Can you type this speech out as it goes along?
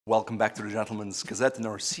Welcome back to the Gentleman's Gazette in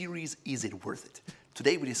our series, Is It Worth It?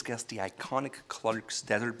 Today we discuss the iconic Clark's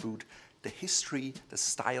desert boot, the history, the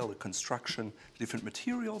style, the construction, the different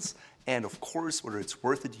materials, and of course whether it's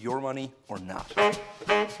worth it your money or not.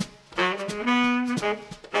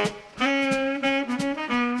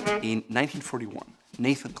 In 1941,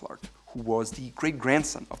 Nathan Clark, who was the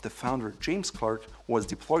great-grandson of the founder James Clark, was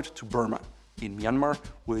deployed to Burma in Myanmar,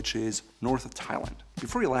 which is north of Thailand.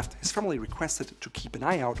 Before he left, his family requested to keep an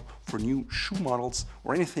eye out for new shoe models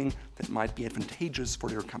or anything that might be advantageous for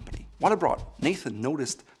their company. While abroad, Nathan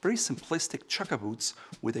noticed very simplistic Chukka boots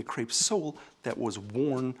with a crepe sole that was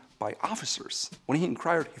worn by officers. When he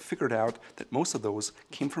inquired, he figured out that most of those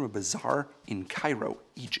came from a bazaar in Cairo,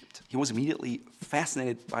 Egypt. He was immediately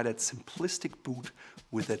fascinated by that simplistic boot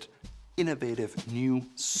with that innovative new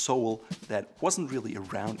sole that wasn't really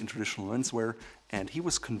around in traditional menswear, and he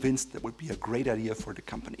was convinced that would be a great idea for the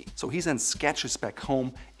company. So he sent sketches back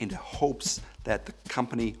home in the hopes that the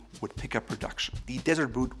company would pick up production. The desert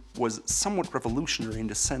boot was somewhat revolutionary in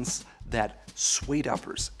the sense that suede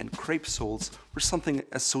uppers and crepe soles were something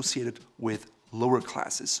associated with lower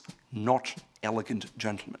classes, not elegant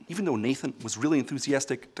gentlemen. Even though Nathan was really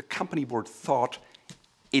enthusiastic, the company board thought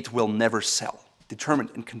it will never sell. Determined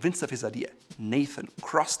and convinced of his idea, Nathan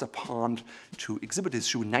crossed the pond to exhibit his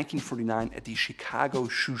shoe in 1949 at the Chicago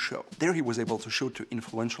Shoe Show. There he was able to show it to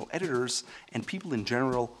influential editors, and people in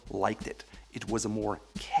general liked it. It was a more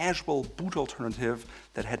casual boot alternative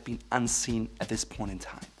that had been unseen at this point in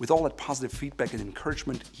time. With all that positive feedback and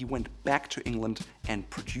encouragement, he went back to England and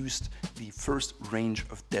produced the first range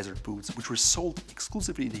of desert boots, which were sold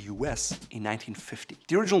exclusively in the US in 1950.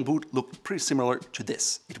 The original boot looked pretty similar to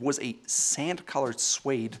this. It was a sand-colored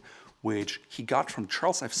suede, which he got from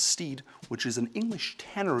Charles F. Steed, which is an English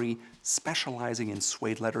tannery specializing in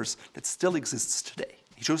suede leathers that still exists today.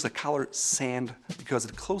 He chose the color sand because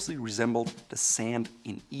it closely resembled the sand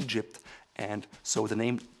in Egypt, and so the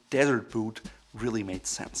name desert boot really made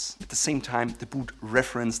sense. At the same time, the boot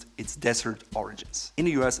referenced its desert origins. In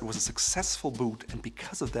the US, it was a successful boot, and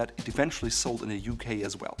because of that, it eventually sold in the UK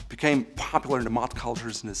as well. It became popular in the mod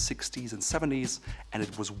cultures in the 60s and 70s, and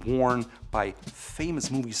it was worn by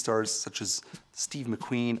famous movie stars such as Steve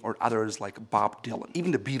McQueen or others like Bob Dylan.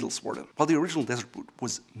 Even the Beatles wore them. While the original desert boot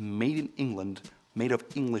was made in England, made of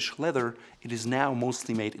English leather, it is now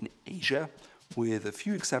mostly made in Asia, with a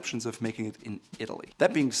few exceptions of making it in Italy.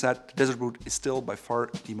 That being said, the desert boot is still by far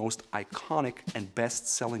the most iconic and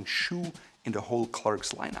best-selling shoe in the whole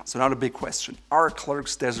Clark's lineup. So now the big question, are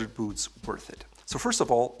Clark's desert boots worth it? So first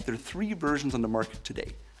of all, there are 3 versions on the market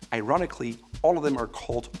today. Ironically, all of them are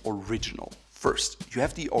called original. First, you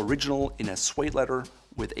have the original in a suede leather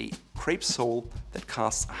with a crepe sole that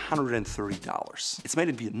costs $130. It's made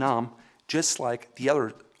in Vietnam, just like the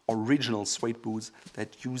other original suede boots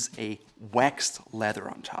that use a waxed leather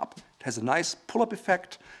on top. It has a nice pull-up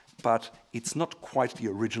effect, but it's not quite the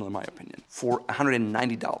original in my opinion. For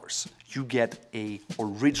 $190, you get a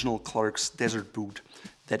original Clark's desert boot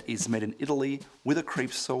that is made in Italy with a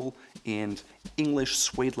crepe sole and English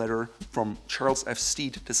suede leather from Charles F.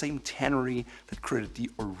 Steed, the same tannery that created the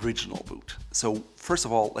original boot. So first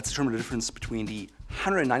of all, let's determine the difference between the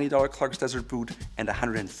 $190 Clark's desert boot and the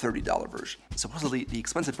 $130 version. Supposedly, the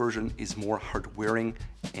expensive version is more hard-wearing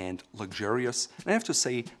and luxurious, and I have to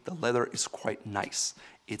say the leather is quite nice.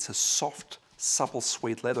 It's a soft, supple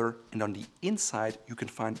suede leather, and on the inside you can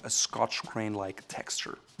find a scotch grain-like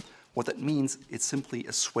texture. What that means, it's simply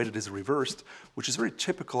a suede that is reversed, which is very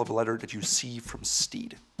typical of a leather that you see from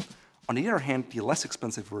Steed. On the other hand, the less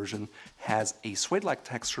expensive version has a suede-like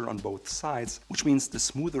texture on both sides, which means the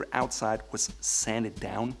smoother outside was sanded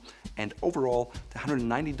down, and overall, the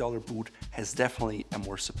 $190 boot has definitely a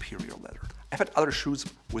more superior leather. I've had other shoes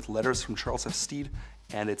with leathers from Charles F. Steed,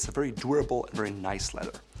 and it's a very durable and very nice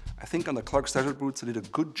leather. I think on the Clark's desert boots, they did a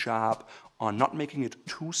good job on not making it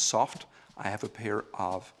too soft. I have a pair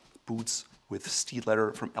of boots with Steed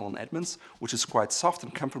leather from Allen Edmonds, which is quite soft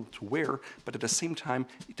and comfortable to wear, but at the same time,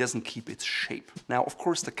 it doesn't keep its shape. Now, of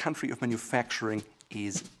course, the country of manufacturing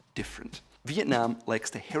is different. Vietnam lacks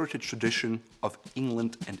the heritage tradition of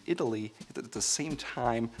England and Italy, yet at the same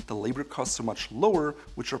time, the labor costs are much lower,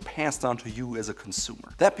 which are passed on to you as a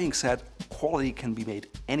consumer. That being said, quality can be made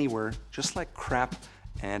anywhere, just like crap,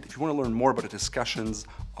 and if you want to learn more about the discussions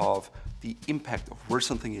of the impact of where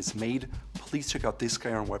something is made, please check out this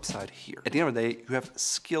guy on our website here. At the end of the day, you have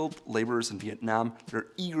skilled laborers in Vietnam that are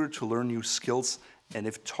eager to learn new skills, and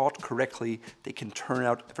if taught correctly, they can turn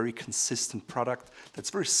out a very consistent product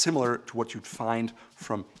that's very similar to what you'd find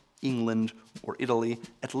from England, or Italy,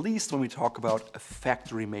 at least when we talk about a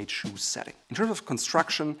factory-made shoe setting. In terms of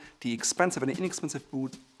construction, the expensive and the inexpensive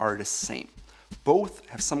boot are the same. Both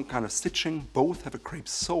have some kind of stitching, both have a crepe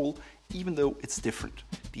sole, even though it's different.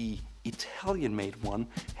 The Italian-made one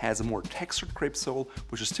has a more textured crepe sole,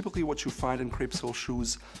 which is typically what you find in crepe sole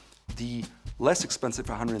shoes. The less expensive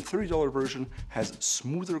 $130 version has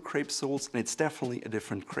smoother crepe soles, and it's definitely a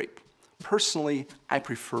different crepe. Personally, I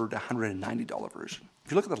prefer the $190 version.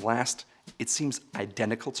 If you look at the last, it seems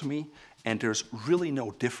identical to me, and there's really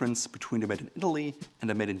no difference between the made in Italy and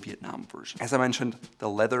the made in Vietnam version. As I mentioned, the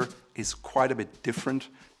leather is quite a bit different.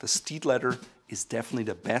 The steed leather is definitely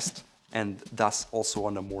the best, and thus also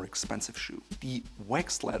on the more expensive shoe. The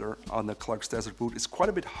waxed leather on the Clarks Desert boot is quite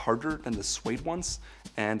a bit harder than the suede ones,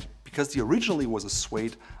 and because the originally was a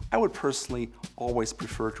suede, I would personally always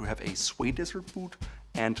prefer to have a suede desert boot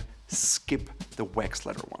and skip the waxed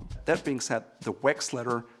leather one. That being said, the waxed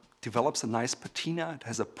leather develops a nice patina, it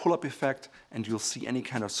has a pull-up effect, and you'll see any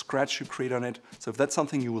kind of scratch you create on it. So if that's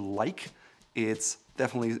something you like, it's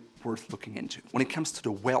definitely worth looking into. When it comes to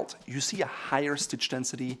the welt, you see a higher stitch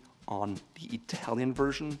density on the Italian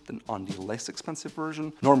version than on the less expensive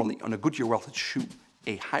version. Normally, on a Goodyear welted shoe,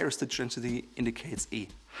 a higher stitch density indicates a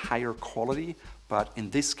higher quality, but in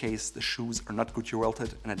this case, the shoes are not Goodyear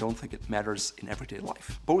welted, and I don't think it matters in everyday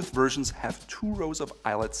life. Both versions have 2 rows of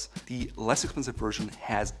eyelets. The less expensive version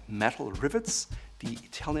has metal rivets. The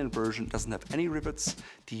Italian version doesn't have any rivets.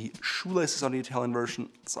 The shoelaces on the Italian version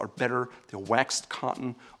are better. They're waxed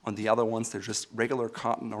cotton. On the other ones, they're just regular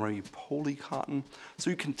cotton or maybe poly cotton. So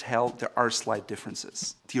you can tell there are slight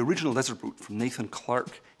differences. The original desert boot from Nathan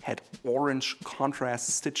Clark had orange contrast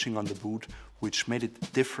stitching on the boot, which made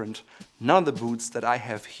it different. None of the boots that I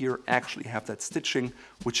have here actually have that stitching,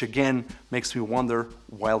 which again makes me wonder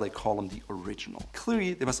why they call them the original.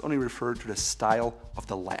 Clearly, they must only refer to the style of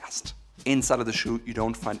the last. Inside of the shoe, you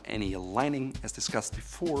don't find any lining, as discussed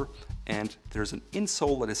before, and there's an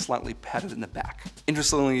insole that is slightly padded in the back.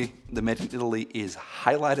 Interestingly, the made in Italy is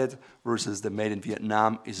highlighted versus the made in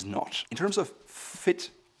Vietnam is not. In terms of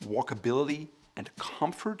fit, walkability, and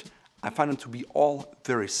comfort, I find them to be all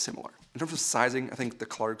very similar. In terms of sizing, I think the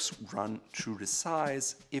Clarks run true to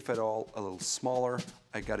size, if at all, a little smaller.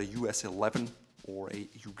 I got a US 11 or a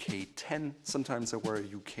UK 10. Sometimes I wear a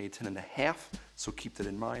UK 10.5, so keep that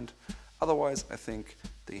in mind. Otherwise, I think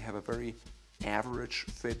they have a very average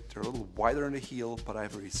fit. They're a little wider in the heel, but I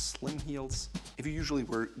have very slim heels. If you usually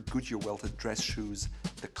wear Goodyear welted dress shoes,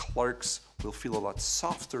 the Clarks will feel a lot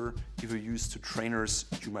softer. If you're used to trainers,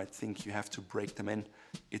 you might think you have to break them in.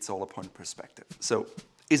 It's all upon perspective. So,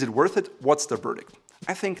 is it worth it? What's the verdict?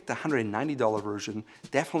 I think the $190 version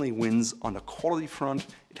definitely wins on the quality front.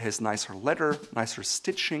 It has nicer leather, nicer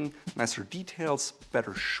stitching, nicer details,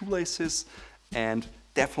 better shoelaces, and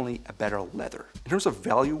definitely a better leather. In terms of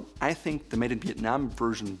value, I think the made in Vietnam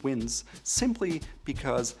version wins simply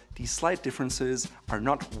because these slight differences are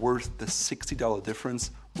not worth the $60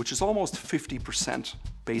 difference, which is almost 50%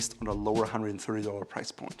 based on a lower $130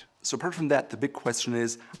 price point. So apart from that, the big question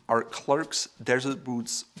is, are Clarks desert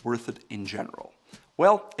boots worth it in general?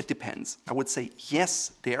 Well, it depends. I would say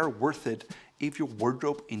yes, they are worth it if your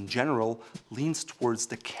wardrobe in general leans towards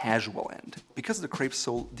the casual end. Because of the crepe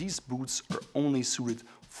sole, these boots are only suited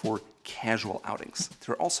for casual outings.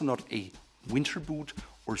 They're also not a winter boot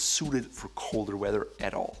or suited for colder weather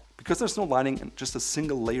at all. Because there's no lining and just a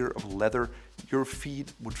single layer of leather, your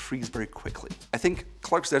feet would freeze very quickly. I think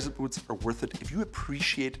Clarks desert boots are worth it if you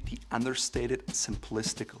appreciate the understated,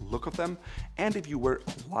 simplistic look of them, and if you wear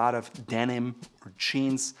a lot of denim or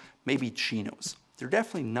jeans, maybe chinos. They're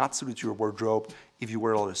definitely not suited to your wardrobe if you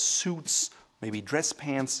wear a lot of suits, maybe dress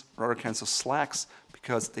pants or other kinds of slacks,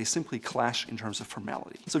 because they simply clash in terms of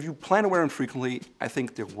formality. So if you plan to wear them frequently, I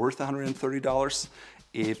think they're worth $130.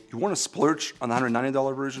 If you want to splurge on the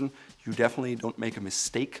 $190 version, you definitely don't make a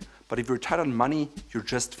mistake. But if you're tight on money, you're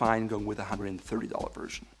just fine going with a $130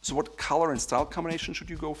 version. So what color and style combination should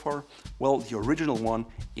you go for? Well, the original one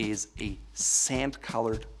is a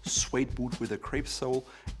sand-colored suede boot with a crepe sole,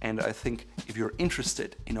 and I think if you're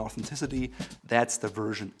interested in authenticity, that's the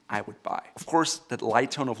version I would buy. Of course, that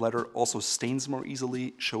light tone of leather also stains more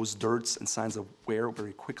easily, shows dirts and signs of wear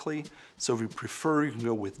very quickly. So if you prefer, you can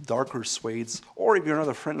go with darker suedes, or if you're not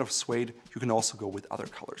a friend of suede, you can also go with other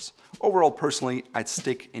colors. Overall, personally, I'd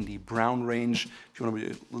stick in the brown range. If you want to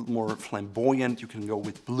be a little more flamboyant, you can go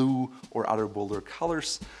with blue or other bolder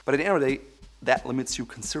colors. But at the end of the day, that limits you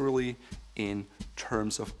considerably in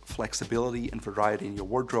terms of flexibility and variety in your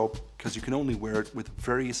wardrobe, because you can only wear it with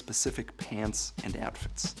very specific pants and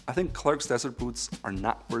outfits. I think Clarks desert boots are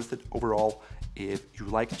not worth it overall if you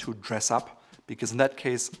like to dress up, because in that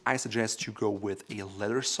case, I suggest you go with a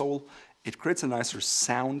leather sole. It creates a nicer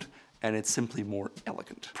sound and it's simply more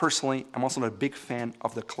elegant. Personally, I'm also not a big fan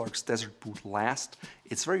of the Clark's Desert Boot Last.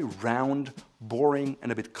 It's very round, boring,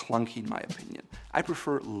 and a bit clunky in my opinion. I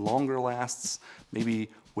prefer longer lasts, maybe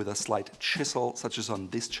with a slight chisel, such as on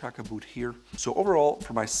this Chukka boot here. So overall,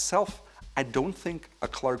 for myself, I don't think a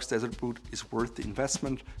Clark's Desert Boot is worth the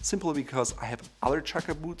investment, simply because I have other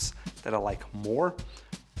Chukka boots that I like more.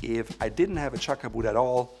 If I didn't have a Chukka boot at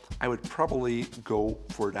all, I would probably go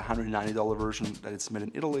for the $190 version that it's made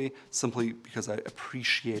in Italy, simply because I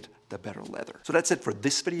appreciate the better leather. So that's it for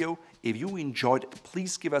this video. If you enjoyed it,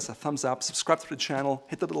 please give us a thumbs up, subscribe to the channel,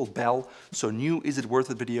 hit the little bell so new Is It Worth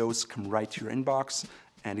It videos come right to your inbox.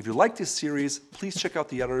 And if you like this series, please check out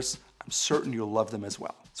the others. I'm certain you'll love them as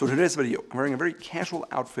well. So in today's video, I'm wearing a very casual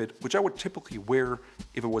outfit, which I would typically wear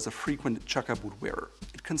if it was a frequent Chukka boot wearer.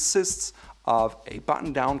 It consists of a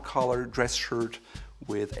button-down collar dress shirt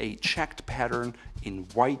with a checked pattern in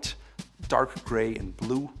white, dark gray, and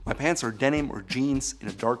blue. My pants are denim or jeans in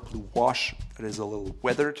a dark blue wash that is a little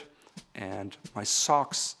weathered, and my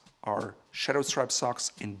socks are shadow striped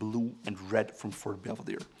socks in blue and red from Fort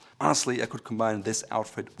Belvedere. Honestly, I could combine this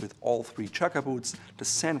outfit with all three Chukka boots. The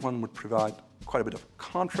sand one would provide quite a bit of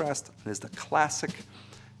contrast, and is the classic.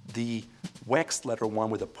 The waxed leather one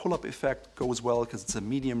with a pull-up effect goes well because it's a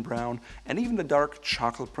medium brown, and even the dark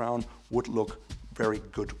chocolate brown would look very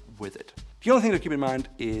good with it. The only thing to keep in mind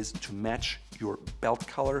is to match your belt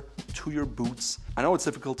color to your boots. I know it's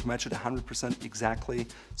difficult to match it 100% exactly,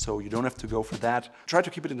 so you don't have to go for that. Try to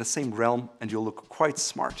keep it in the same realm and you'll look quite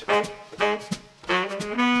smart.